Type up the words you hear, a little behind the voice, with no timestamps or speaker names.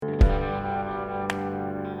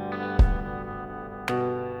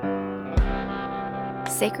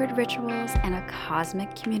sacred rituals, and a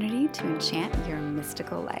cosmic community to enchant your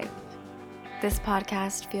mystical life. This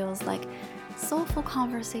podcast feels like soulful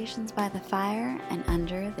conversations by the fire and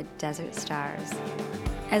under the desert stars,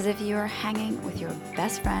 as if you are hanging with your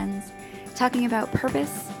best friends, talking about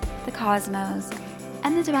purpose, the cosmos,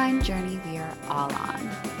 and the divine journey we are all on.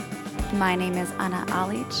 My name is Anna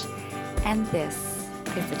Alich, and this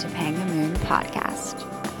is the Topanga Moon Podcast.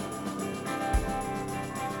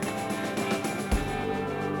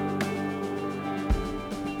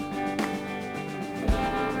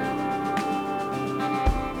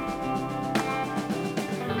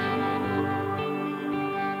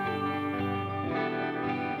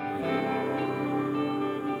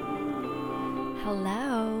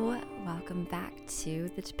 Hello, welcome back to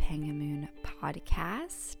the Topanga Moon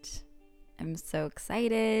Podcast. I'm so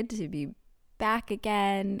excited to be back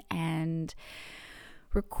again and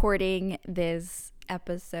recording this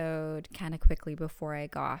episode kind of quickly before I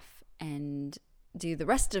go off and do the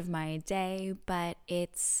rest of my day, but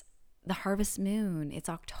it's the harvest moon. It's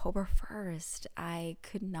October 1st. I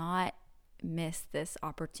could not miss this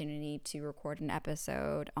opportunity to record an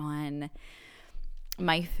episode on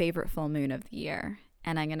my favorite full moon of the year,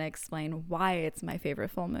 and I'm going to explain why it's my favorite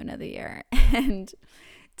full moon of the year. And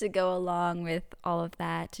to go along with all of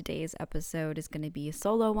that, today's episode is going to be a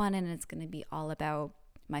solo one, and it's going to be all about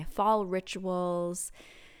my fall rituals,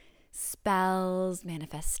 spells,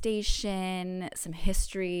 manifestation, some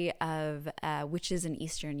history of witches in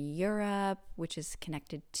Eastern Europe, which is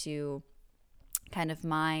connected to kind of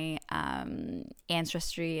my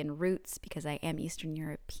ancestry and roots because I am Eastern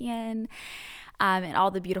European, and all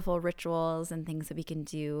the beautiful rituals and things that we can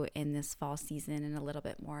do in this fall season, and a little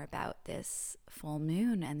bit more about this full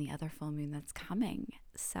moon and the other full moon that's coming.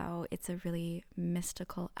 So it's a really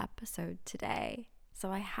mystical episode today.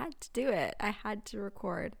 So I had to do it. I had to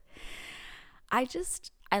record.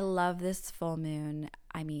 I love this full moon.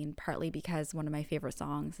 I mean, partly because one of my favorite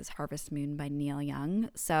songs is Harvest Moon by Neil Young.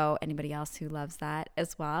 So anybody else who loves that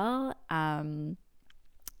as well,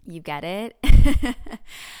 you get it.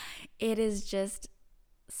 It is just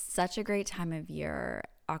such a great time of year.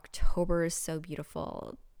 October is so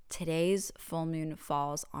beautiful. Today's full moon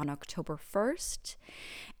falls on October 1st.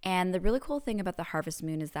 And the really cool thing about the harvest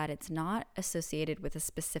moon is that it's not associated with a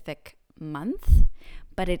specific month,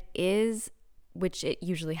 but it is, which it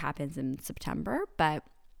usually happens in September, but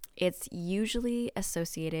it's usually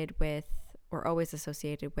associated with, or always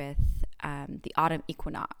associated with, the autumn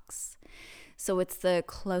equinox. So it's the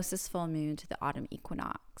closest full moon to the autumn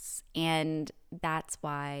equinox, and that's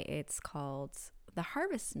why it's called the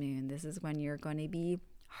harvest moon. This is when you're going to be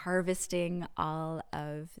harvesting all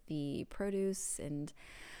of the produce and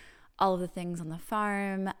all of the things on the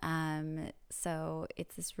farm. So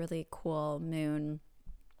it's this really cool moon.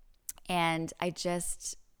 And I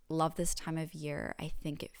just love this time of year. I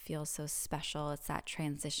think it feels so special. It's that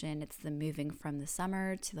transition. It's the moving from the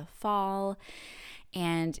summer to the fall.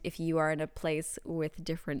 And if you are in a place with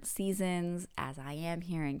different seasons, as I am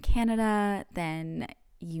here in Canada, then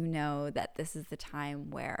you know that this is the time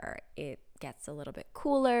where it gets a little bit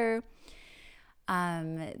cooler.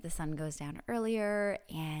 The sun goes down earlier,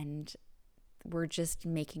 and we're just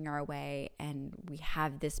making our way, and we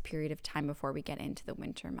have this period of time before we get into the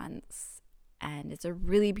winter months. And it's a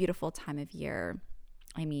really beautiful time of year.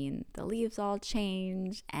 I mean, the leaves all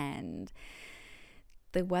change and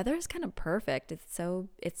the weather is kind of perfect.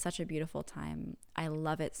 It's such a beautiful time. I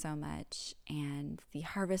love it so much. And the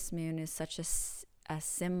harvest moon is such a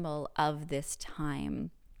symbol of this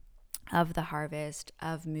time, of the harvest,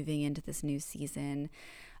 of moving into this new season,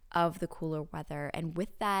 of the cooler weather. And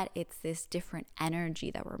with that, it's this different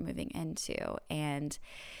energy that we're moving into. And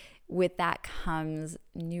with that comes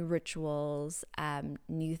new rituals,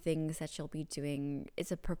 new things that you'll be doing.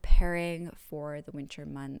 It's a preparing for the winter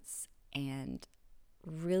months, and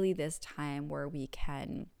really this time where we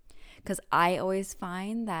can, because I always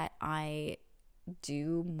find that I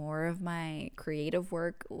do more of my creative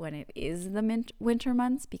work when it is the winter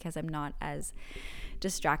months, because I'm not as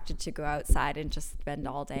distracted to go outside and just spend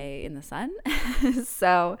all day in the sun.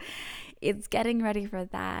 So it's getting ready for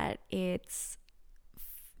that. It's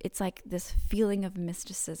like this feeling of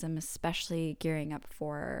mysticism, especially gearing up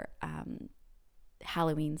for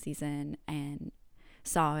Halloween season and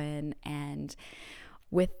Samhain. And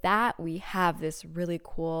with that, we have this really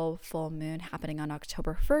cool full moon happening on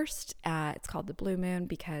October 1st. It's called the blue moon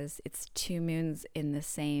because it's two moons in the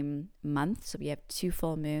same month. So we have two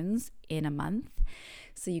full moons in a month.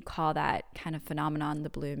 So you call that kind of phenomenon the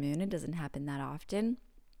blue moon. It doesn't happen that often.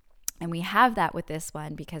 And we have that with this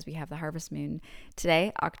one because we have the harvest moon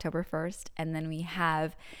today, October 1st, and then we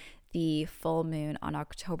have the full moon on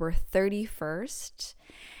October 31st,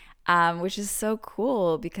 which is so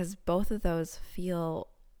cool because both of those feel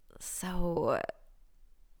so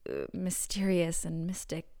mysterious and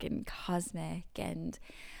mystic and cosmic. And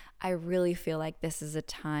I really feel like this is a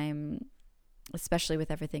time, especially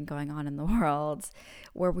with everything going on in the world,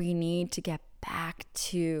 where we need to get back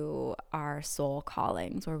to our soul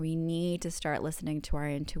callings, where we need to start listening to our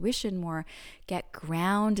intuition more, get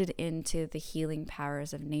grounded into the healing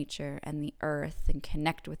powers of nature and the earth, and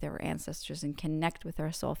connect with our ancestors and connect with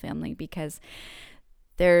our soul family, because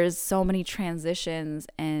there's so many transitions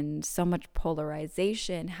and so much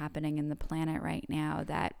polarization happening in the planet right now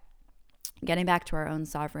that getting back to our own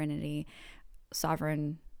sovereignty, I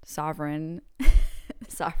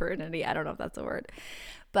don't know if that's a word,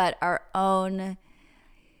 but our own,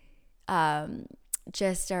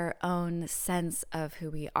 just our own sense of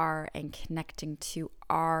who we are and connecting to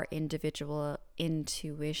our individual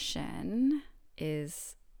intuition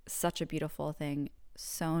is such a beautiful thing,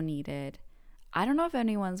 so needed. I don't know if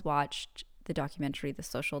anyone's watched the documentary The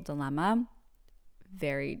Social Dilemma.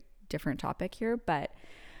 Very different topic here, but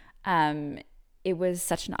it was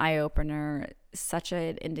such an eye-opener, such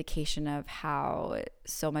an indication of how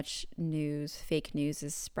so much news, fake news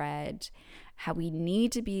is spread, how we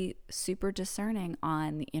need to be super discerning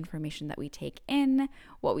on the information that we take in,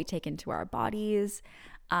 what we take into our bodies.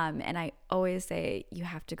 And I always say you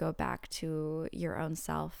have to go back to your own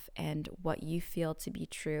self and what you feel to be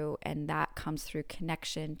true. And that comes through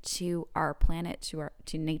connection to our planet,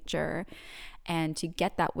 to nature, and to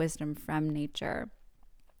get that wisdom from nature,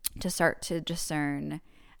 to start to discern.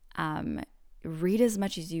 Read as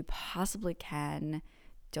much as you possibly can.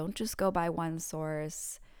 Don't just go by one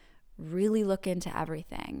source. Really look into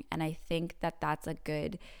everything. And I think that that's a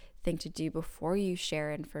good thing to do before you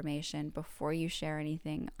share information, before you share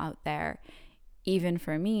anything out there. Even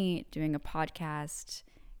for me, doing a podcast,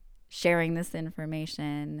 sharing this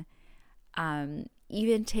information,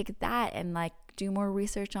 even take that and do more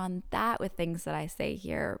research on that with things that I say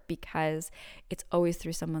here, because it's always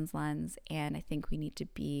through someone's lens. And I think we need to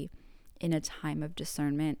be in a time of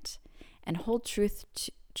discernment and hold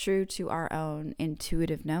true to our own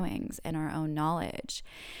intuitive knowings and our own knowledge.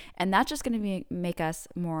 And that's just going to make us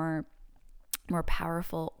more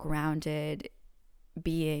powerful, grounded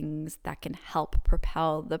beings that can help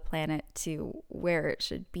propel the planet to where it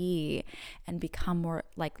should be and become more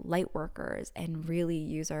like light workers and really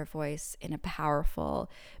use our voice in a powerful,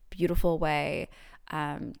 beautiful way,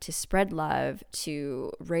 to spread love,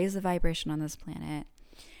 to raise the vibration on this planet.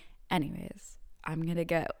 Anyways, I'm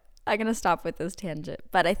gonna stop with this tangent,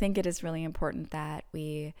 but I think it is really important that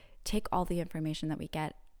we take all the information that we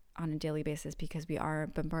get on a daily basis, because we are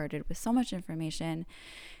bombarded with so much information,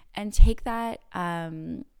 and take that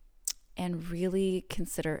and really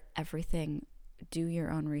consider everything. Do your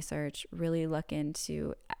own research, really look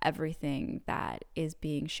into everything that is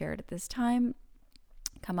being shared at this time.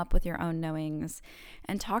 Come up with your own knowings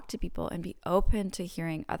and talk to people and be open to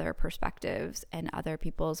hearing other perspectives and other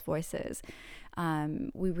people's voices.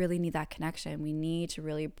 We really need that connection. We need to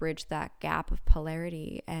really bridge that gap of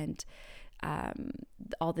polarity and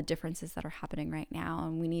all the differences that are happening right now.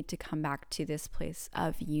 And we need to come back to this place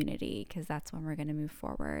of unity, because that's when we're going to move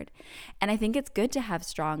forward. And I think it's good to have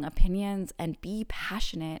strong opinions and be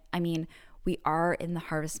passionate. I mean, we are in the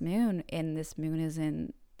harvest moon, and this moon is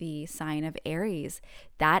in the sign of Aries.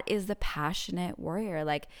 That is the passionate warrior.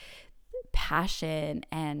 Passion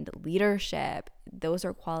and leadership, those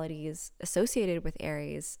are qualities associated with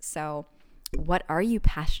Aries. So what are you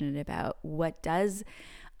passionate about? What does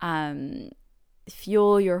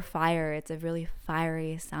fuel your fire? It's a really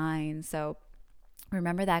fiery sign. So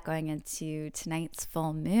remember that going into tonight's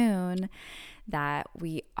full moon, that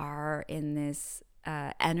we are in this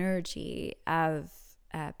energy of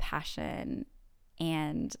passion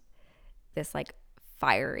and this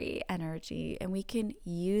fiery energy, and we can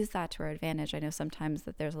use that to our advantage. I know sometimes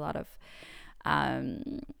that there's a lot of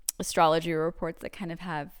astrology reports that kind of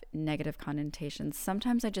have negative connotations.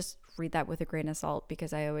 Sometimes I just read that with a grain of salt,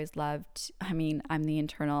 because I always loved, I'm the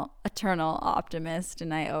eternal optimist,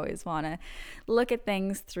 and I always want to look at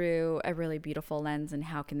things through a really beautiful lens, and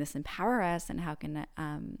how can this empower us, and how can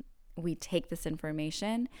we take this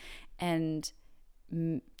information and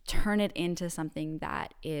turn it into something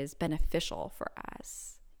that is beneficial for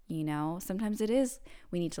us. Sometimes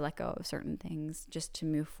we need to let go of certain things just to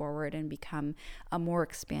move forward and become a more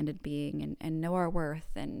expanded being, and know our worth,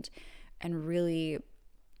 and really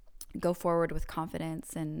go forward with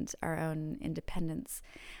confidence and our own independence.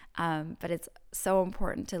 But it's so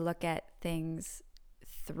important to look at things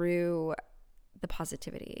through the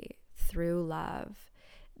positivity, through love,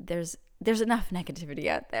 there's enough negativity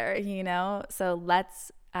out there, so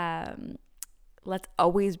let's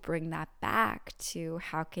always bring that back to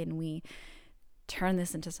how can we turn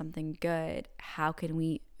this into something good? How can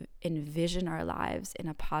we envision our lives in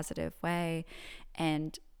a positive way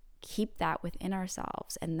and keep that within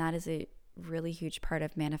ourselves? And that is a really huge part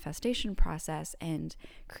of manifestation process and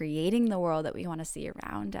creating the world that we want to see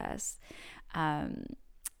around us.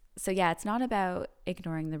 So yeah, it's not about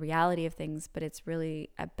ignoring the reality of things, but it's really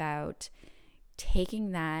about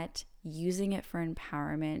taking that, using it for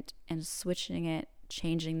empowerment, and switching it,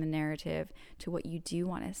 changing the narrative to what you do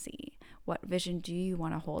want to see. What vision do you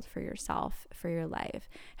want to hold for yourself, for your life?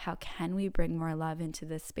 How can we bring more love into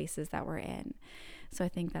the spaces that we're in? So I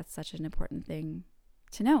think that's such an important thing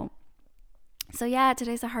to know. So yeah,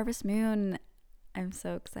 today's a harvest moon. I'm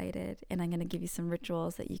so excited. And I'm going to give you some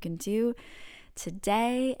rituals that you can do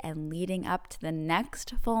today and leading up to the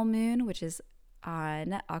next full moon, which is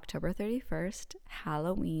on October 31st,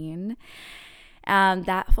 Halloween.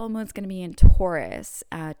 That full moon is going to be in Taurus.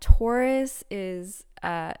 Taurus is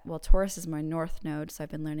my north node, so I've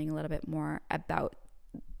been learning a little bit more about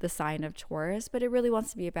the sign of Taurus, but it really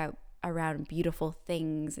wants to be around beautiful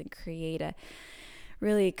things and create a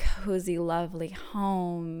really cozy, lovely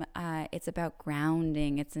home. It's about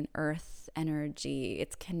grounding. It's an earth energy.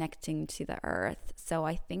 It's connecting to the earth. So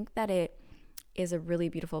I think that it is a really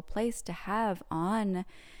beautiful place to have on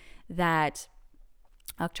that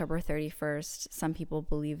October 31st. Some people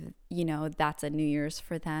believe, that's a New Year's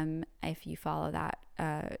for them if you follow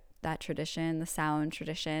that tradition, the Samhain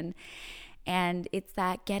tradition. And it's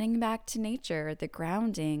that getting back to nature, the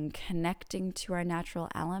grounding, connecting to our natural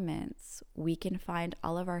elements. We can find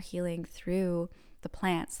all of our healing through the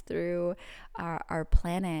plants, through our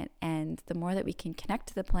planet. And the more that we can connect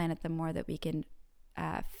to the planet, the more that we can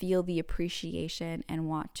feel the appreciation and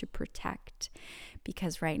want to protect.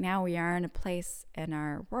 Because right now we are in a place in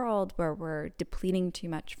our world where we're depleting too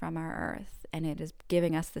much from our earth, and it is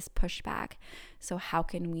giving us this pushback. So how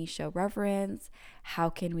can we show reverence? How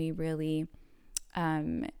can we really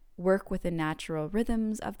work with the natural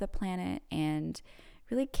rhythms of the planet and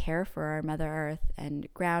really care for our Mother Earth and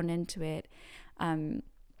ground into it?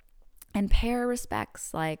 And pay our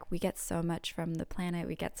respects. Like, we get so much from the planet.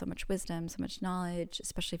 We get so much wisdom, so much knowledge,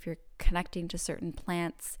 especially if you're connecting to certain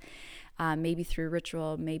plants, maybe through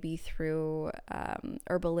ritual, maybe through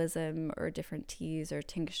herbalism or different teas or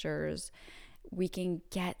tinctures. We can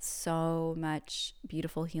get so much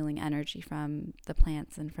beautiful healing energy from the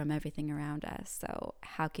plants and from everything around us. So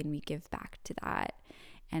how can we give back to that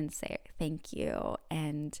and say thank you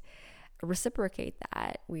and reciprocate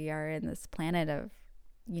that? We are in this planet of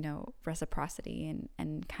reciprocity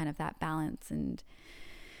and kind of that balance and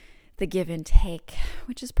the give and take,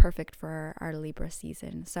 which is perfect for our Libra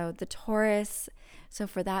season. So the Taurus, so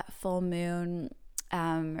for that full moon,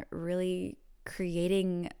 really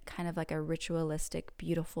creating kind of like a ritualistic,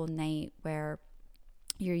 beautiful night where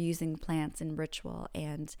you're using plants in ritual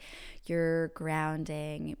and you're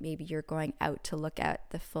grounding. Maybe you're going out to look at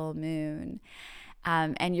the full moon.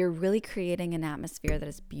 And you're really creating an atmosphere that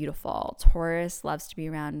is beautiful. Taurus loves to be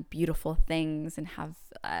around beautiful things and have,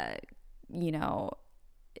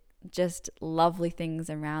 just lovely things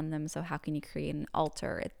around them. So how can you create an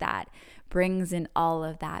altar that brings in all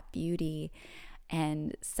of that beauty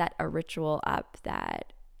and set a ritual up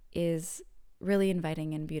that is really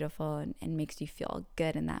inviting and beautiful and makes you feel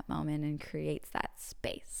good in that moment and creates that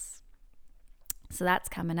space? So that's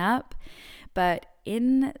coming up. But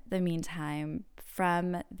in the meantime,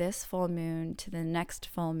 from this full moon to the next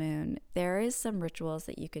full moon, there is some rituals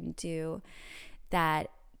that you can do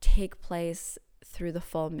that take place through the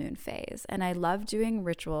full moon phase. And I love doing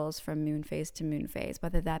rituals from moon phase to moon phase,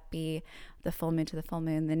 whether that be the full moon to the full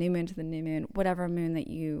moon, the new moon to the new moon, whatever moon that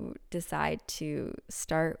you decide to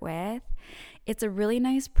start with. It's a really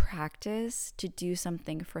nice practice to do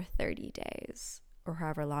something for 30 days or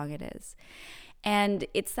however long it is. And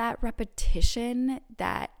it's that repetition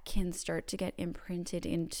that can start to get imprinted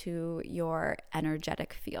into your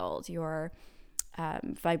energetic field, your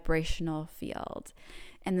vibrational field.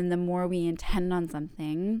 And then the more we intend on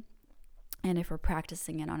something, and if we're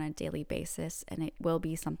practicing it on a daily basis, and it will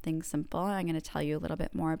be something simple, I'm going to tell you a little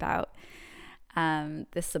bit more about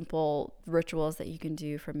the simple rituals that you can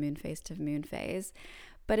do from moon phase to moon phase.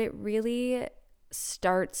 But it really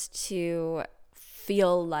starts to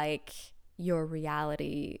feel like your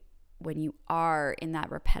reality when you are in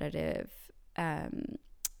that repetitive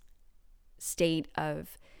state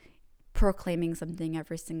of proclaiming something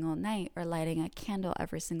every single night or lighting a candle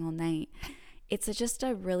every single night. It's just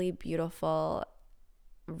a really beautiful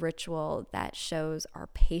ritual that shows our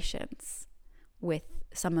patience with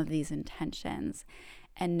some of these intentions,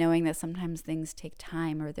 and knowing that sometimes things take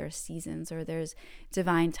time, or there's seasons, or there's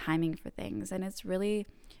divine timing for things. And it's really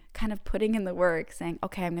kind of putting in the work, saying,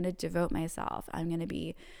 okay, I'm going to devote myself. I'm going to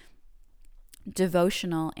be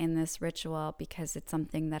devotional in this ritual because it's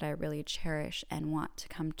something that I really cherish and want to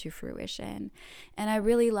come to fruition. And I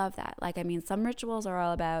really love that. Like, I mean, some rituals are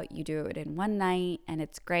all about you do it in one night and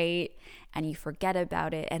it's great and you forget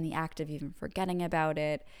about it, and the act of even forgetting about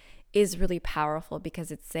it is really powerful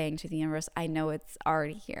because it's saying to the universe, I know it's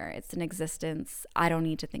already here. It's in existence. I don't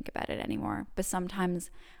need to think about it anymore. But sometimes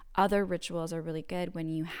other rituals are really good when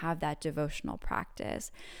you have that devotional practice.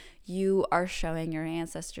 You are showing your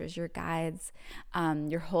ancestors, your guides,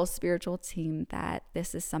 your whole spiritual team that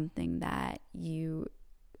this is something that you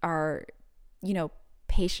are,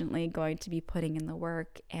 patiently going to be putting in the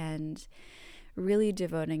work and really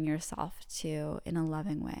devoting yourself to in a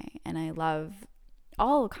loving way. And I love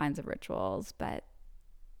all kinds of rituals, but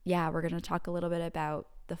yeah, we're going to talk a little bit about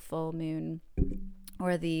the full moon,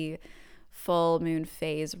 or the full moon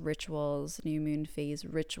phase rituals, new moon phase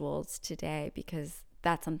rituals today, because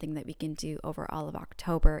that's something that we can do over all of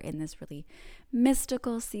October in this really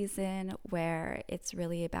mystical season where it's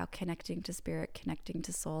really about connecting to spirit, connecting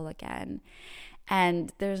to soul again.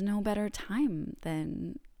 And there's no better time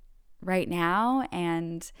than right now.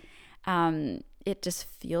 And it just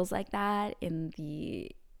feels like that in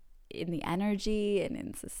the energy and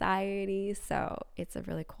in society. So it's a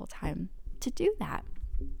really cool time to do that.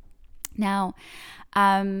 Now,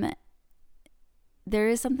 there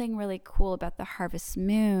is something really cool about the harvest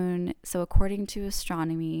moon. So according to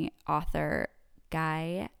astronomy author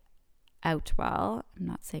Guy Outwell, I'm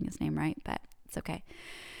not saying his name right, but it's okay.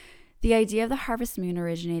 The idea of the harvest moon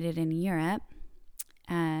originated in Europe,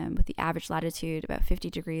 with the average latitude about 50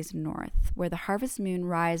 degrees north, where the harvest moon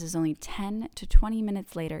rises only 10 to 20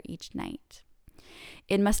 minutes later each night.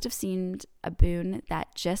 It must have seemed a boon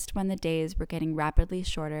that just when the days were getting rapidly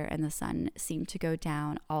shorter and the sun seemed to go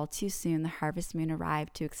down all too soon, the harvest moon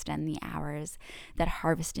arrived to extend the hours that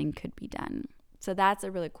harvesting could be done. So that's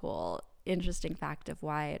a really cool, interesting fact of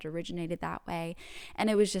why it originated that way. And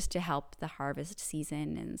it was just to help the harvest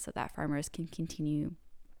season, and so that farmers can continue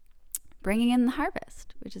bringing in the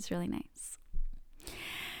harvest, which is really nice.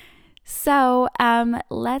 So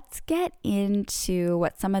let's get into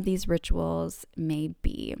what some of these rituals may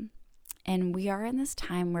be. And we are in this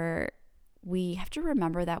time where we have to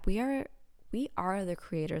remember that we are the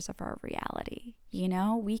creators of our reality.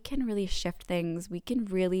 We can really shift things. We can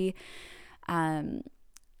really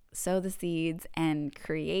sow the seeds and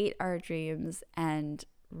create our dreams and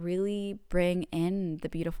really bring in the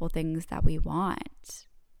beautiful things that we want.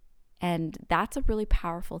 And that's a really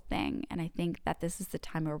powerful thing. And I think that this is the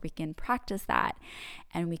time where we can practice that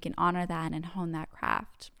and we can honor that and hone that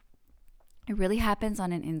craft. It really happens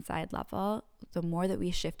on an inside level. The more that we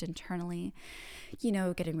shift internally,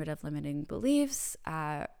 getting rid of limiting beliefs,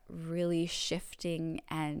 really shifting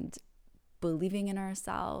and believing in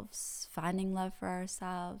ourselves, finding love for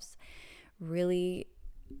ourselves, really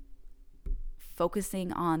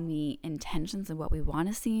focusing on the intentions of what we want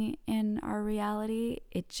to see in our reality,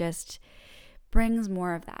 it just brings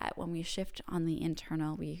more of that. When we shift on the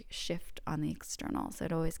internal, we shift on the external. So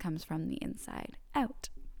it always comes from the inside out.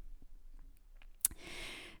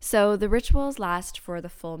 So the rituals last for the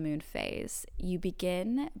full moon phase. You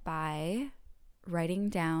begin by writing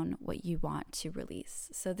down what you want to release.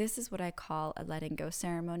 So this is what I call a letting go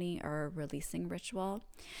ceremony or a releasing ritual.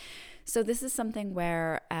 So this is something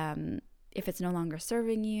where if it's no longer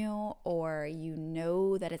serving you, or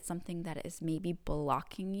that it's something that is maybe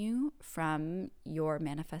blocking you from your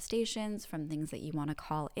manifestations, from things that you want to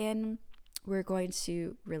call in, we're going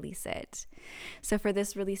to release it. So for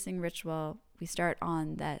this releasing ritual, we start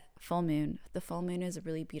on that full moon. The full moon is a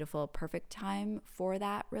really beautiful, perfect time for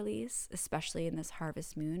that release, especially in this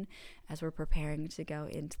harvest moon as we're preparing to go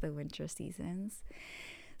into the winter seasons.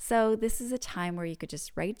 So this is a time where you could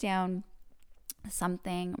just write down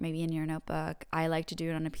something, maybe in your notebook. I like to do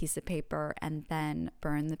it on a piece of paper and then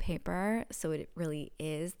burn the paper. So it really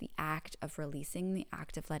is the act of releasing, the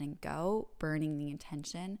act of letting go, burning the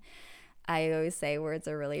intention. I always say words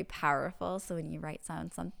are really powerful. So when you write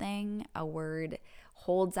down something, a word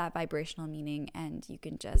holds that vibrational meaning and you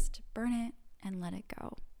can just burn it and let it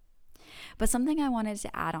go. But something I wanted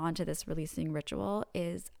to add on to this releasing ritual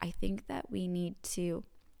is I think that we need to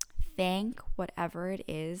thank whatever it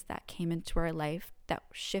is that came into our life, that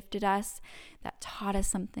shifted us, that taught us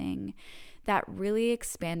something, that really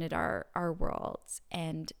expanded our worlds.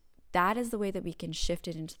 And that is the way that we can shift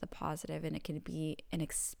it into the positive, and it can be an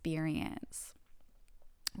experience.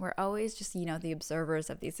 We're always just, the observers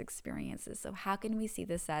of these experiences. So how can we see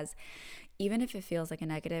this as, even if it feels like a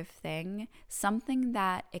negative thing, something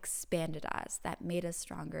that expanded us, that made us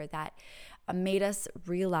stronger, that made us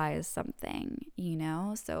realize something,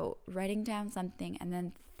 So writing down something and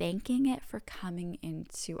then thanking it for coming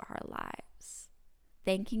into our lives,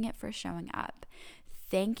 thanking it for showing up,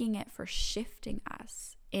 thanking it for shifting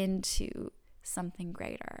us into something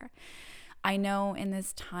greater. I know in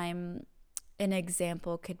this time, an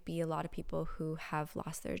example could be a lot of people who have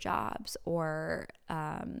lost their jobs or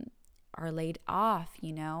are laid off,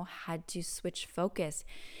 had to switch focus.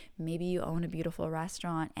 Maybe you own a beautiful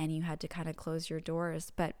restaurant and you had to kind of close your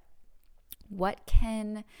doors. But what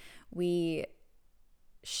can we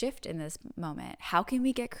shift in this moment? How can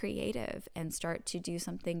we get creative and start to do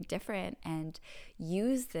something different and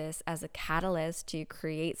use this as a catalyst to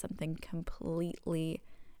create something completely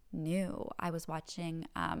new? I was watching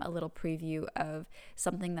a little preview of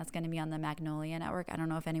something that's going to be on the Magnolia Network. I don't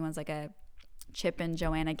know if anyone's like a Chip and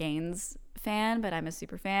Joanna Gaines fan, but I'm a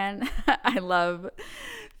super fan. I love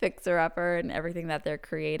Fixer Upper and everything that they're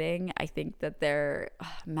creating. I think that they're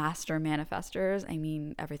master manifestors. I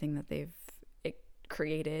mean, everything that they've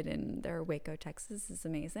created in their Waco, Texas is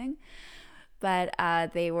amazing. But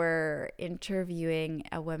they were interviewing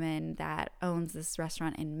a woman that owns this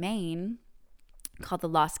restaurant in Maine called The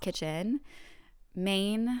Lost Kitchen.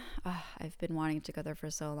 Maine, I've been wanting to go there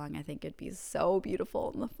for so long. I think it'd be so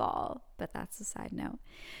beautiful in the fall, but that's a side note.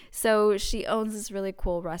 So she owns this really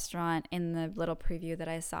cool restaurant. In the little preview that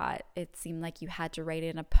I saw, it seemed like you had to write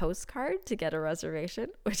in a postcard to get a reservation,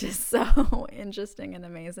 which is so interesting and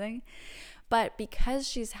amazing. But because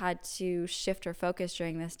she's had to shift her focus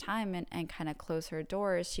during this time and kind of close her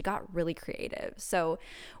doors, she got really creative. So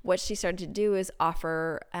what she started to do is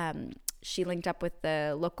offer, she linked up with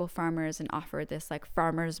the local farmers and offered this like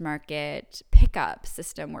farmers market pickup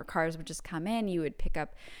system where cars would just come in. You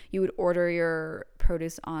would order your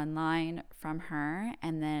produce online from her,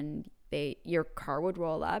 and then your car would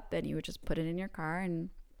roll up and you would just put it in your car and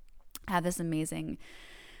have this amazing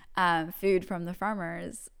food from the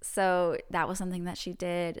farmers. So that was something that she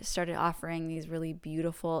did, started offering these really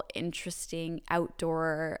beautiful, interesting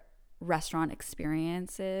outdoor restaurant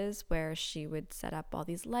experiences where she would set up all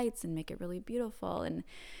these lights and make it really beautiful, and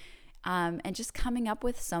just coming up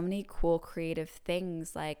with so many cool creative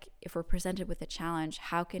things. Like, if we're presented with a challenge,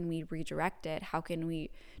 how can we redirect it? How can we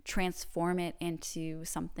transform it into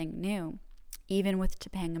something new? Even with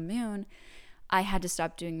Topanga Moon, I had to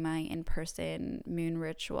stop doing my in-person moon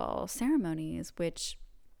ritual ceremonies, which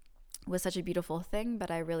was such a beautiful thing, but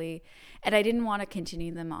I didn't want to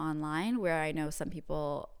continue them online, where I know some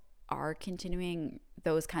people are continuing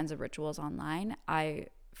those kinds of rituals online.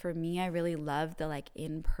 For me, I really love the like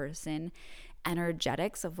in-person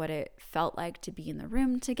energetics of what it felt like to be in the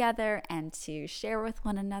room together and to share with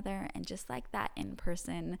one another, and just like that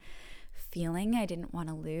in-person feeling I didn't want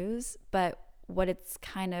to lose. But what it's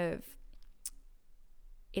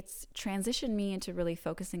transitioned me into really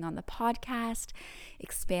focusing on the podcast,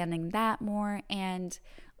 expanding that more, and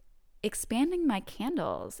expanding my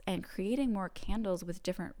candles and creating more candles with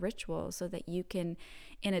different rituals, so that you can,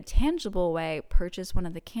 in a tangible way, purchase one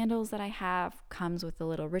of the candles that I have, comes with a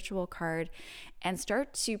little ritual card, and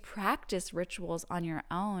start to practice rituals on your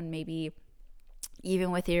own. Maybe even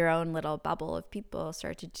with your own little bubble of people,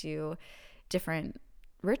 start to do different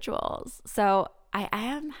rituals. So I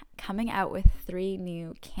am coming out with 3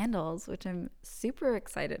 new candles, which I'm super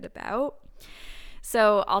excited about.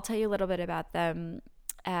 So I'll tell you a little bit about them.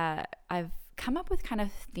 I've come up with kind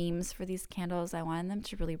of themes for these candles. I wanted them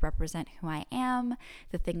to really represent who I am,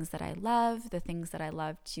 the things that I love, the things that I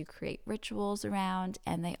love to create rituals around,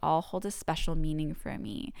 and they all hold a special meaning for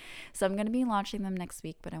me. So I'm going to be launching them next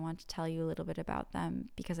week, but I want to tell you a little bit about them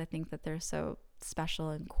because I think that they're so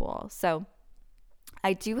special and cool. So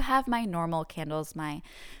I do have my normal candles, my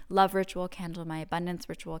love ritual candle, my abundance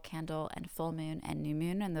ritual candle, and full moon and new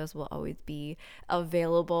moon, and those will always be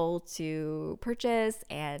available to purchase,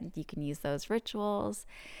 and you can use those rituals.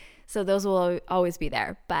 So those will always be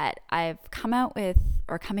there. But I've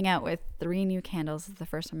coming out with 3 new candles. This is the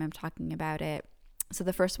first time I'm talking about it. So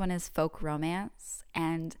the first one is Folk Romance,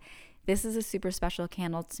 and this is a super special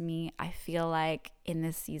candle to me. I feel like in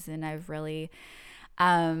this season I've really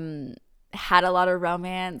had a lot of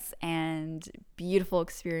romance and beautiful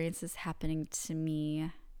experiences happening to me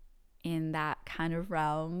in that kind of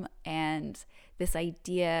realm, and this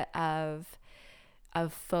idea of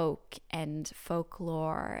folk and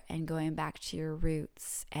folklore and going back to your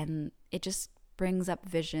roots, and it just brings up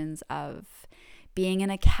visions of being in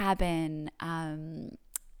a cabin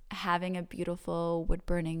having a beautiful wood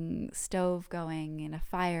burning stove going and a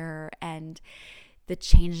fire, and the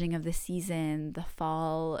changing of the season, the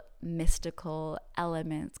fall mystical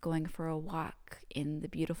elements, going for a walk in the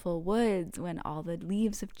beautiful woods when all the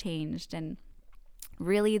leaves have changed, and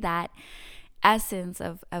really that essence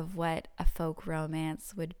of what a folk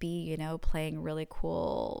romance would be, you know, playing really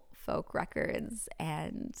cool folk records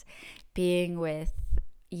and being with,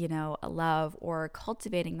 you know, a love, or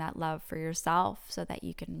cultivating that love for yourself so that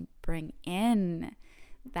you can bring in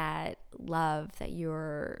that love that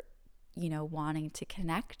you're, you know, wanting to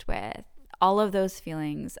connect with. All of those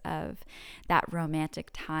feelings of that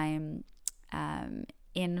romantic time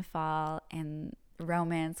in fall, and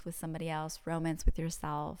romance with somebody else, romance with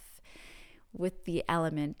yourself, with the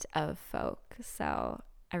element of folk. So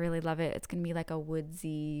I really love it. It's going to be like a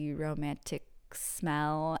woodsy, romantic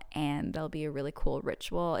smell, and there'll be a really cool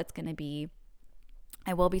ritual.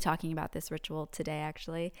 I will be talking about this ritual today,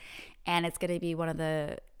 actually, and it's going to be one of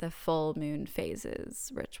the full moon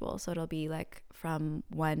phases ritual. So it'll be like from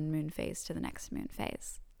one moon phase to the next moon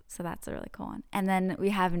phase. So that's a really cool one. And then we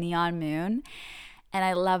have Neon Moon, and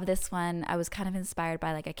I love this one. I was kind of inspired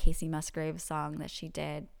by like a Casey Musgraves song that she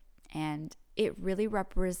did, and it really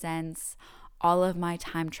represents all of my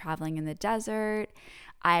time traveling in the desert.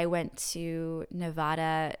 I went to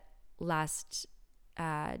Nevada last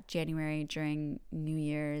January during New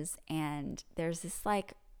Year's, and there's this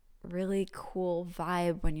like really cool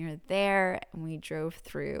vibe when you're there. And we drove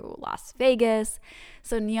through Las Vegas.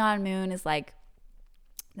 So Neon Moon is like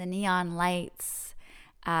the neon lights,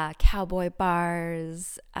 cowboy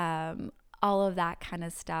bars, all of that kind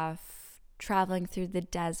of stuff, traveling through the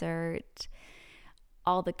desert,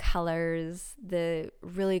 all the colors, the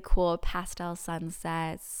really cool pastel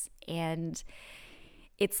sunsets. And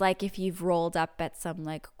it's like if you've rolled up at some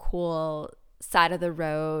like cool side of the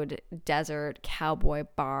road desert cowboy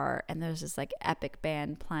bar, and there's this like epic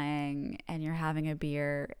band playing, and you're having a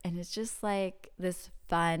beer, and it's just like this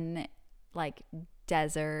fun like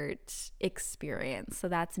desert experience. So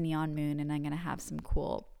that's Neon Moon, and I'm gonna have some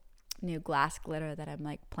cool new glass glitter that I'm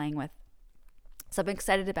like playing with. So I'm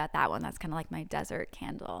excited about that one. That's kind of like my desert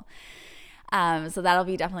candle. So that'll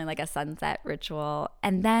be definitely like a sunset ritual.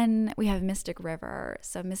 And then we have Mystic River.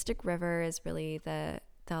 So Mystic River is really the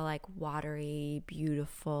like watery,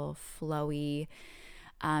 beautiful, flowy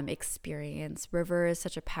experience. River is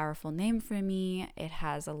such a powerful name for me. It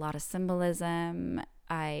has a lot of symbolism.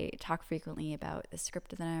 I talk frequently about the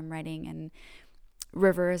script that I'm writing, and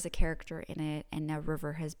River is a character in it, and now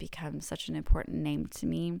River has become such an important name to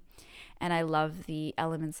me. And I love the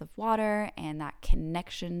elements of water and that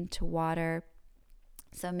connection to water.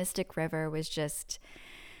 So Mystic River was just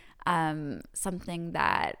something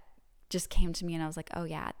that just came to me, and I was like, oh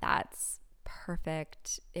yeah, that's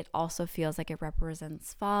perfect. It also feels like it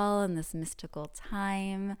represents fall and this mystical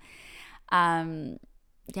time.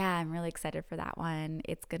 Yeah, I'm really excited for that one.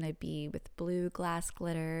 It's going to be with blue glass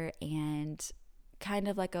glitter and kind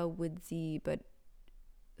of like a woodsy, but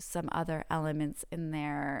some other elements in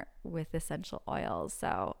there with essential oils.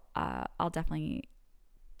 So I'll definitely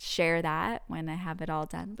share that when I have it all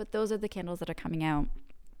done. But those are the candles that are coming out.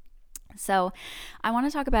 So I want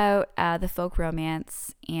to talk about the folk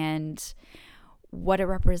romance and what it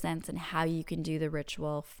represents and how you can do the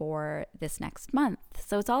ritual for this next month.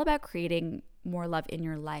 So it's all about creating more love in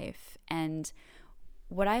your life. And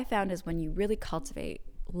what I found is when you really cultivate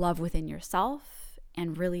love within yourself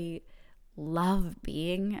and really love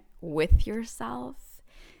being with yourself,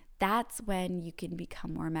 that's when you can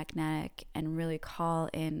become more magnetic and really call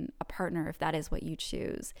in a partner if that is what you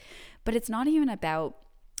choose. But it's not even about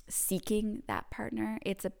seeking that partner.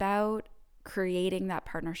 It's about creating that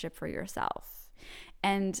partnership for yourself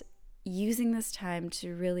and using this time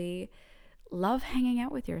to really love hanging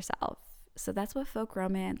out with yourself. So that's what folk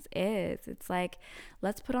romance is. It's like,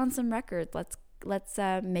 let's put on some records. Let's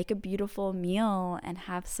make a beautiful meal and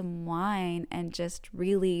have some wine and just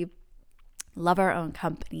really love our own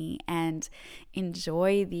company and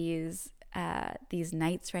enjoy these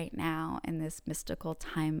nights right now in this mystical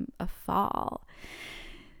time of fall.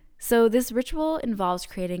 So this ritual involves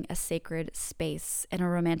creating a sacred space and a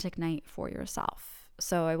romantic night for yourself.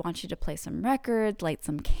 So I want you to play some records, light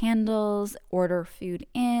some candles, order food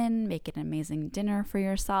in, make an amazing dinner for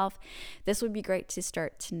yourself. This would be great to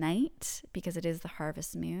start tonight because it is the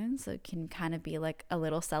harvest moon, so it can kind of be like a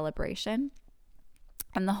little celebration.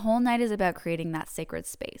 And the whole night is about creating that sacred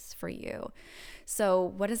space for you. So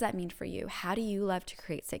what does that mean for you? How do you love to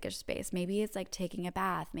create sacred space? Maybe it's like taking a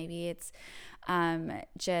bath. Maybe it's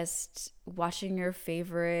just watching your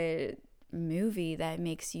favorite movie that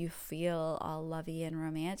makes you feel all lovey and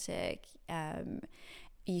romantic.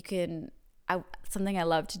 something I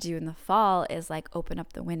love to do in the fall is like open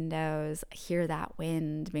up the windows, hear that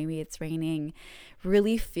wind, maybe it's raining,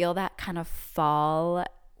 really feel that kind of fall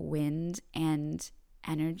wind and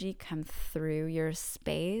energy come through your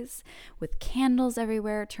space with candles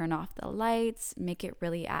everywhere. Turn off the lights, make it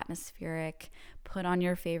really atmospheric, put on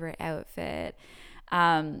your favorite outfit.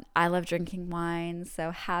 I love drinking wine,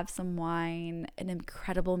 so have some wine, an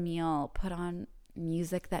incredible meal, put on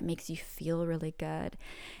music that makes you feel really good,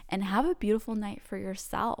 and have a beautiful night for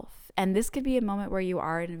yourself. And this could be a moment where you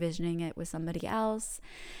are envisioning it with somebody else,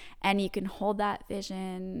 and you can hold that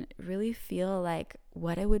vision, really feel like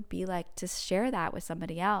what it would be like to share that with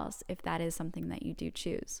somebody else if that is something that you do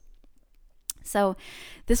choose. So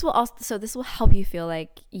this will help you feel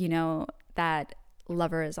like, that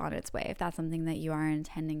lover is on its way, if that's something that you are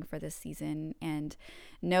intending for this season. And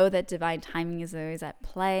know that divine timing is always at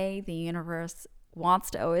play. The universe wants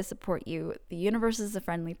to always support you. The universe is a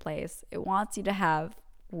friendly place. It wants you to have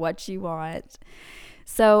what you want.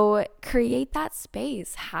 So create that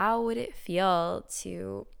space. How would it feel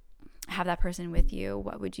to have that person with you?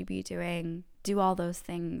 What would you be doing? Do all those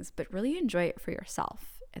things, but really enjoy it for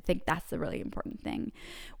yourself. I think that's the really important thing.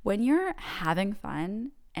 When you're having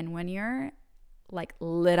fun and when you're like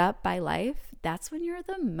lit up by life, that's when you're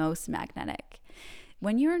the most magnetic.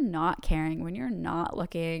 When you're not caring, when you're not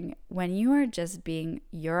looking, when you are just being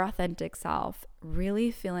your authentic self,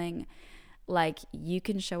 really feeling like you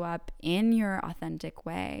can show up in your authentic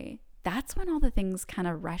way, that's when all the things kind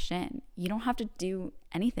of rush in. You don't have to do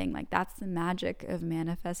anything. Like, that's the magic of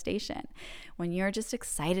manifestation. When you're just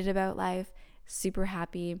excited about life, super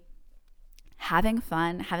happy, having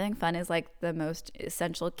fun is like the most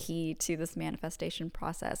essential key to this manifestation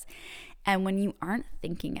process. And when you aren't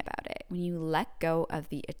thinking about it, when you let go of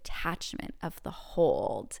the attachment, of the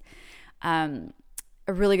hold,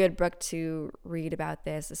 a really good book to read about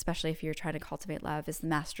this, especially if you're trying to cultivate love, is The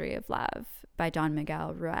Mastery of Love by Don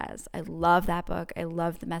Miguel Ruiz. I love that book. I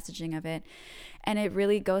love the messaging of it. And it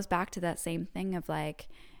really goes back to that same thing of like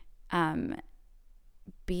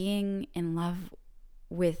being in love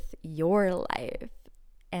with your life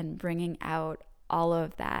and bringing out all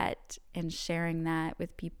of that and sharing that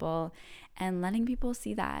with people and letting people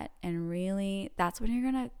see that. And really, that's when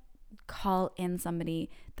you're going to call in somebody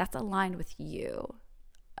that's aligned with you,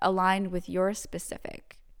 aligned with your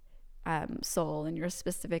specific soul and your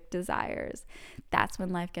specific desires. That's when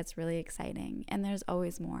life gets really exciting. And there's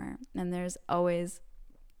always more. And there's always,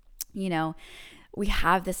 we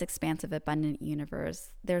have this expansive, abundant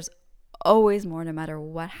universe. There's always more, no matter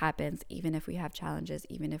what happens, even if we have challenges,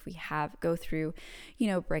 even if we go through,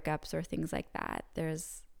 breakups or things like that.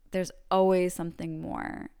 There's always something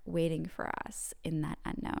more waiting for us in that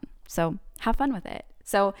unknown. So have fun with it.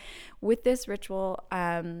 So with this ritual,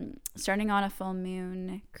 starting on a full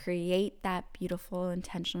moon, create that beautiful,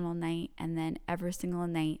 intentional night, and then every single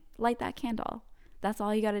night, light that candle. That's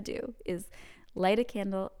all you got to do is light a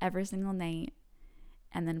candle every single night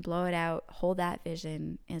and then blow it out, hold that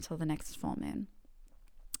vision until the next full moon.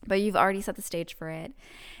 But you've already set the stage for it.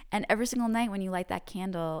 And every single night when you light that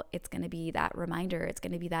candle, it's going to be that reminder. It's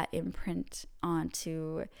going to be that imprint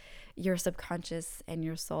onto your subconscious and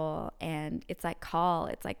your soul. And it's like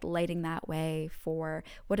it's like lighting that way for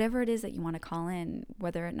whatever it is that you want to call in,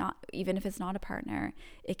 whether or not, even if it's not a partner,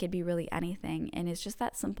 it could be really anything. And it's just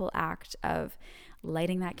that simple act of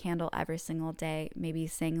lighting that candle every single day, maybe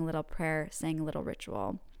saying a little prayer, saying a little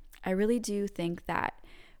ritual. I really do think that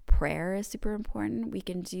prayer is super important. We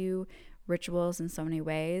can do rituals in so many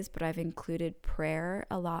ways, but I've included prayer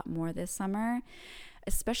a lot more this summer,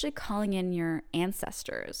 especially calling in your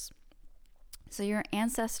ancestors. So your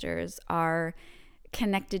ancestors are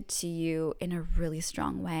connected to you in a really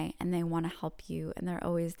strong way, and they want to help you, and they're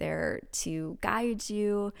always there to guide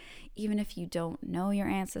you, even if you don't know your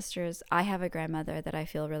ancestors. I have a grandmother that I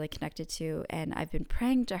feel really connected to, and I've been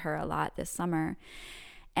praying to her a lot this summer.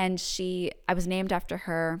 And I was named after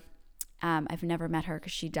her. I've never met her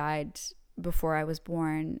because she died before I was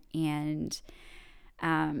born, and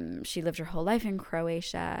she lived her whole life in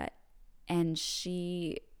Croatia. And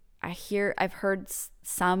I've heard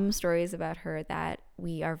some stories about her that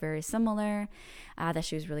we are very similar, that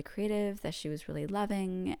she was really creative, that she was really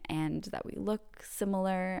loving, and that we look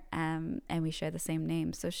similar, and we share the same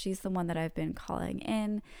name. So she's the one that I've been calling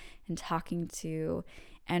in and talking to,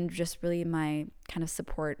 and just really my kind of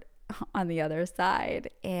support on the other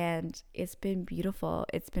side. And it's been beautiful.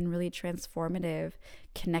 It's been really transformative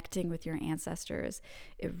connecting with your ancestors.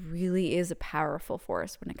 It really is a powerful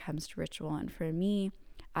force when it comes to ritual. And for me,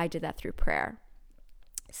 I did that through prayer.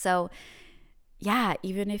 So yeah,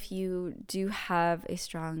 even if you do have a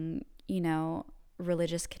strong,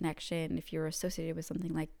 religious connection, if you're associated with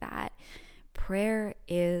something like that, prayer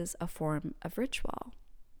is a form of ritual.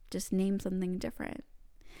 Just name something different.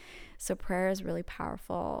 So prayer is really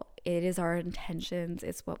powerful. It is our intentions.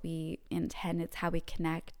 It's what we intend. It's how we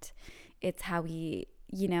connect. It's how we,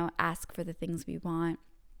 ask for the things we want.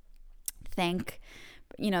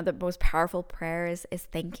 The most powerful prayer is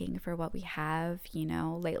thanking for what we have.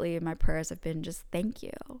 Lately my prayers have been just thank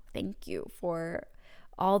you for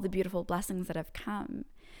all the beautiful blessings that have come,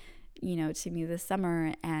 to me this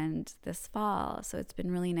summer and this fall. So it's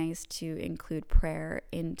been really nice to include prayer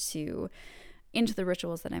into the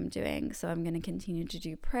rituals that I'm doing. So I'm going to continue to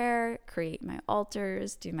do prayer, create my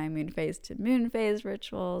altars, do my moon phase to moon phase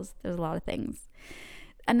rituals. There's a lot of things.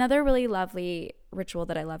 Another really lovely ritual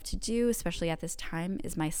that I love to do, especially at this time,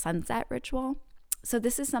 is my sunset ritual. So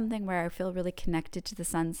this is something where I feel really connected to the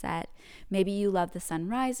sunset. Maybe you love the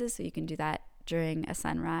sunrises, so you can do that during a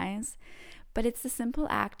sunrise. But it's the simple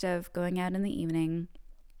act of going out in the evening,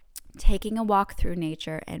 taking a walk through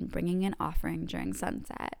nature, and bringing an offering during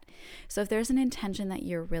sunset. So if there's an intention that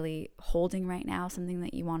you're really holding right now, something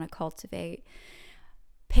that you want to cultivate,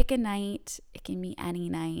 pick a night. It can be any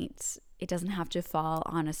night. It doesn't have to fall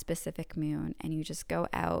on a specific moon, and you just go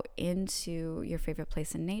out into your favorite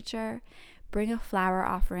place in nature, bring a flower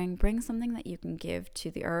offering, bring something that you can give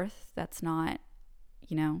to the earth that's not,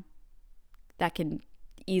 that can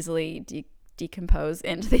easily decompose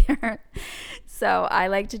into the earth. So I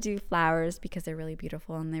like to do flowers because they're really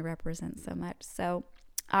beautiful and they represent so much. So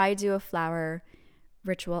I do a flower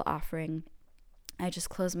ritual offering. I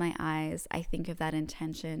just close my eyes. I think of that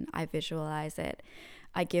intention. I visualize it.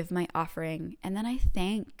 I give my offering, and then I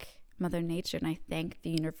thank Mother Nature and I thank the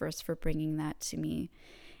universe for bringing that to me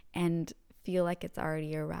and feel like it's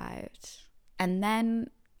already arrived. And then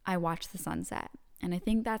I watch the sunset. And I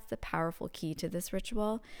think that's the powerful key to this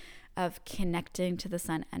ritual of connecting to the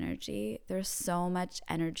sun energy. There's so much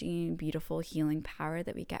energy and beautiful healing power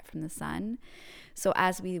that we get from the sun. So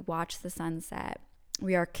as we watch the sunset,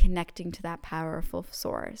 we are connecting to that powerful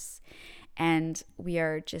source. And we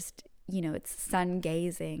are just, it's sun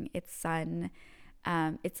gazing, it's sun,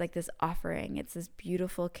 it's like this offering. It's this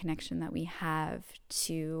beautiful connection that we have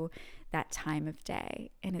to that time of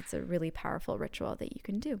day. And it's a really powerful ritual that you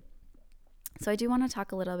can do. So I do want to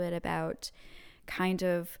talk a little bit about kind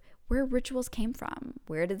of where rituals came from.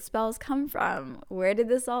 Where did spells come from? Where did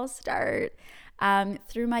this all start?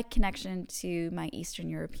 Through my connection to my Eastern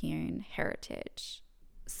European heritage.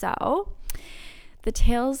 So the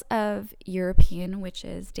tales of European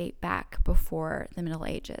witches date back before the Middle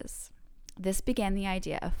Ages. This began the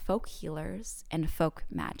idea of folk healers and folk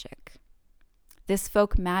magic. This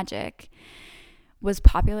folk magic was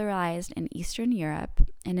popularized in Eastern Europe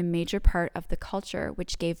and a major part of the culture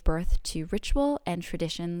which gave birth to ritual and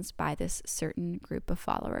traditions by this certain group of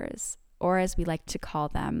followers, or as we like to call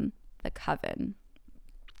them, the coven.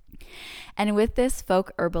 And with this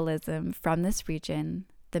folk herbalism from this region,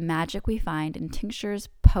 the magic we find in tinctures,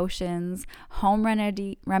 potions, home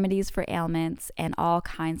remedies for ailments, and all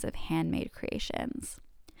kinds of handmade creations,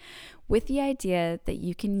 with the idea that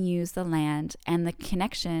you can use the land and the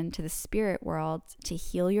connection to the spirit world to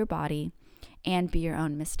heal your body and be your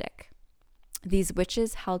own mystic. These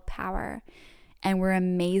witches held power and were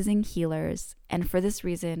amazing healers, and for this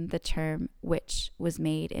reason, the term witch was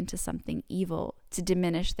made into something evil to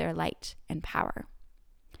diminish their light and power.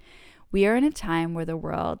 We are in a time where the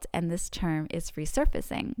world and this term is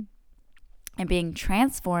resurfacing and being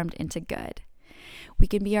transformed into good. We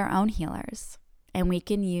can be our own healers, and we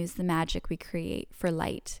can use the magic we create for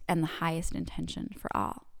light and the highest intention for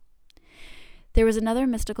all. There was another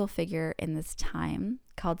mystical figure in this time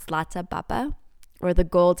called Zlata Baba, or the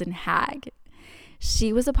Golden Hag.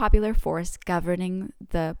 She was a popular force governing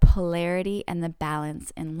the polarity and the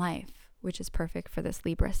balance in life, which is perfect for this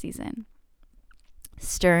Libra season.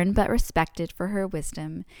 Stern but respected for her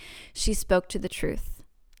wisdom, she spoke to the truth.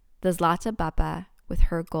 The Zlata Baba, with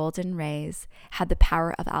her golden rays, had the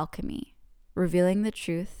power of alchemy, revealing the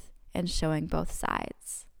truth and showing both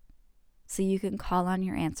sides. So you can call on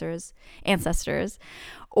your ancestors,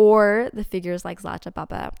 or the figures like Zlata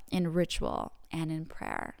Baba in ritual and in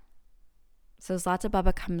prayer. So Zlata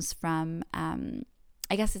Baba comes from,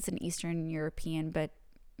 I guess it's an Eastern European, but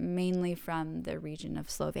mainly from the region of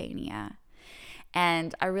Slovenia.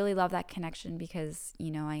 And I really love that connection because,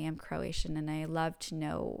 I am Croatian, and I love to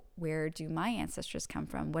know, where do my ancestors come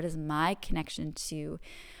from? What is my connection to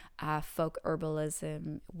folk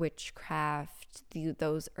herbalism, witchcraft,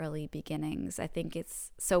 those early beginnings? I think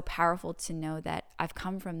it's so powerful to know that I've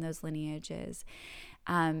come from those lineages.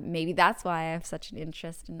 Maybe that's why I have such an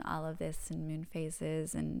interest in all of this and moon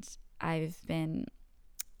phases and I've been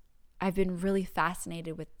really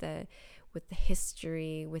fascinated with the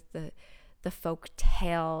history, with the folk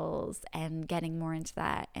tales, and getting more into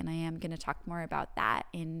that. And I am going to talk more about that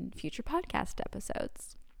in future podcast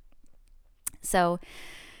episodes. So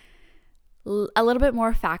a little bit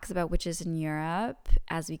more facts about witches in Europe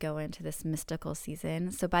as we go into this mystical season.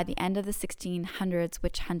 So by the end of the 1600s,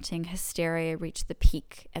 witch hunting hysteria reached the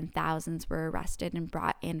peak, and thousands were arrested and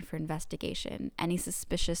brought in for investigation. Any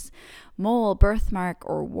suspicious mole, birthmark,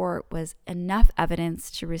 or wart was enough evidence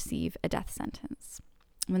to receive a death sentence.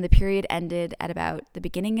 When the period ended at about the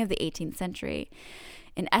beginning of the 18th century,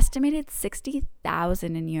 an estimated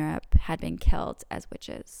 60,000 in Europe had been killed as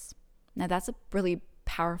witches. Now that's a really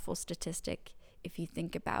powerful statistic if you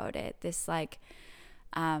think about it. This there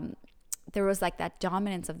was like that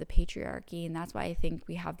dominance of the patriarchy, and that's why I think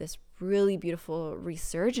we have this really beautiful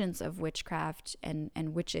resurgence of witchcraft and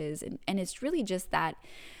witches, and it's really just that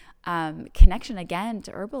connection again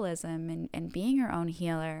to herbalism and being your own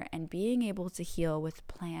healer and being able to heal with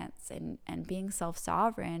plants and being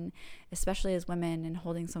self-sovereign, especially as women, and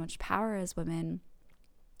holding so much power as women.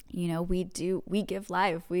 You know, we give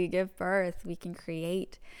life, we give birth, we can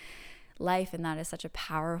create life, and that is such a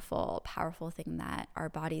powerful thing that our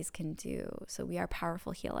bodies can do. So we are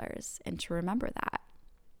powerful healers, and to remember that.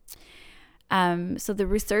 So the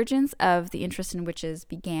resurgence of the interest in witches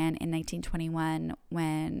began in 1921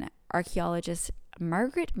 when archaeologist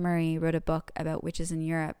Margaret Murray wrote a book about witches in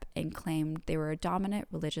Europe and claimed they were a dominant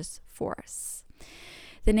religious force.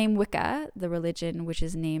 The name Wicca, the religion which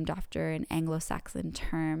is named after an Anglo-Saxon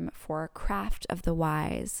term for craft of the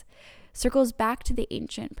wise, circles back to the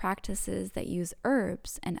ancient practices that use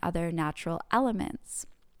herbs and other natural elements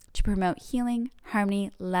to promote healing,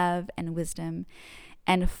 harmony, love, and wisdom,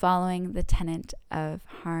 and following the tenet of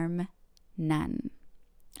harm none.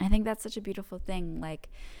 I think that's such a beautiful thing. Like,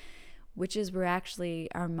 witches were actually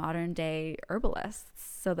our modern day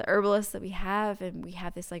herbalists. So the herbalists that we have, and we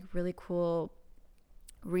have this like really cool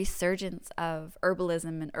resurgence of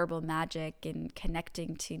herbalism and herbal magic and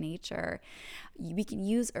connecting to nature. We can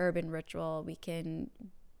use herb and ritual. We can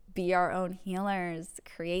be our own healers,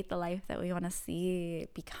 create the life that we want to see,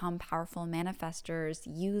 become powerful manifestors,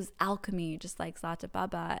 use alchemy just like Zlata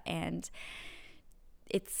Baba, and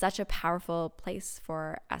it's such a powerful place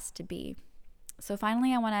for us to be. So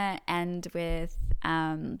finally, I want to end with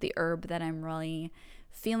the herb that I'm really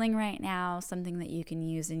feeling right now, something that you can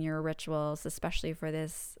use in your rituals, especially for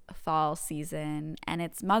this fall season, and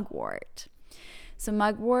it's mugwort. So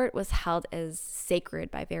mugwort was held as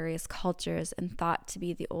sacred by various cultures and thought to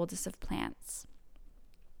be the oldest of plants.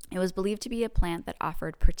 It was believed to be a plant that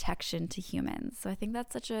offered protection to humans. So I think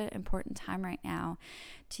that's such an important time right now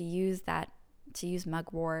to use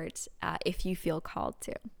mugwort if you feel called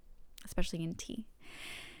to, especially in tea.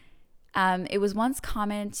 It was once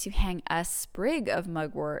common to hang a sprig of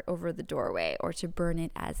mugwort over the doorway or to burn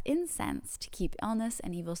it as incense to keep illness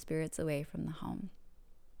and evil spirits away from the home.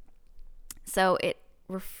 So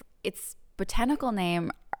its botanical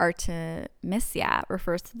name, Artemisia,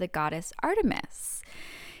 refers to the goddess Artemis,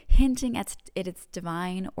 hinting at its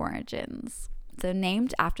divine origins. So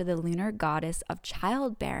named after the lunar goddess of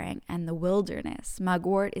childbearing and the wilderness,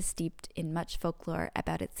 mugwort is steeped in much folklore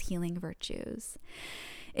about its healing virtues.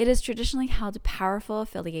 It has traditionally held a powerful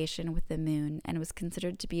affiliation with the moon and was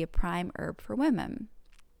considered to be a prime herb for women.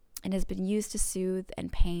 It has been used to soothe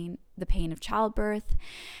the pain of childbirth,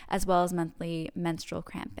 as well as monthly menstrual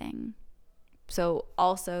cramping. So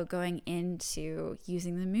also going into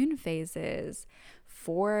using the moon phases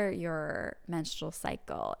for your menstrual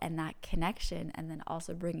cycle and that connection, and then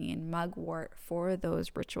also bringing in mugwort for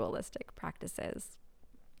those ritualistic practices.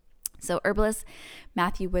 So herbalist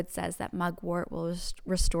Matthew Wood says that mugwort will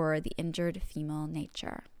restore the injured female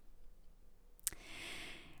nature.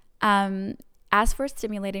 As for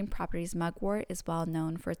stimulating properties, mugwort is well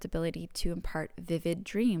known for its ability to impart vivid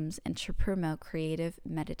dreams and to promote creative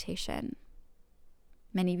meditation.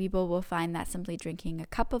 Many people will find that simply drinking a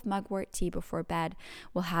cup of mugwort tea before bed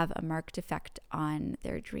will have a marked effect on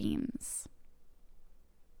their dreams.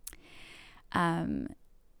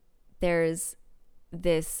 There's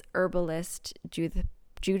this herbalist,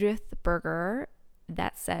 Judith Berger,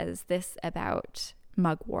 that says this about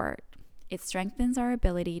mugwort. It strengthens our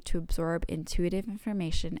ability to absorb intuitive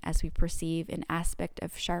information as we perceive an aspect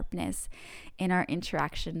of sharpness in our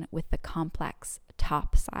interaction with the complex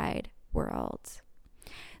topside world.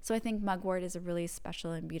 So I think mugwort is a really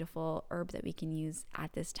special and beautiful herb that we can use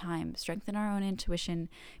at this time. Strengthen our own intuition,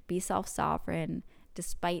 be self-sovereign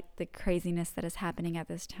despite the craziness that is happening at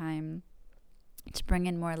this time. to bring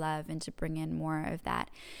in more love and to bring in more of that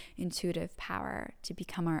intuitive power to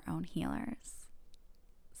become our own healers.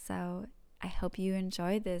 So I hope you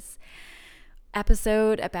enjoy this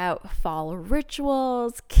episode about fall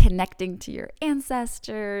rituals, connecting to your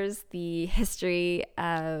ancestors, the history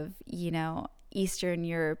of, Eastern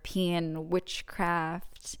European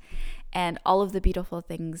witchcraft, and all of the beautiful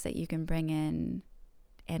things that you can bring in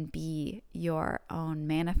and be your own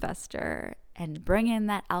manifester and bring in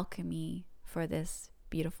that alchemy for this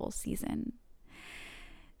beautiful season.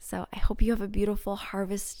 So I hope you have a beautiful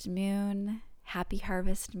harvest moon. Happy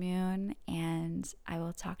harvest moon, and I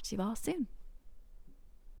will talk to you all soon.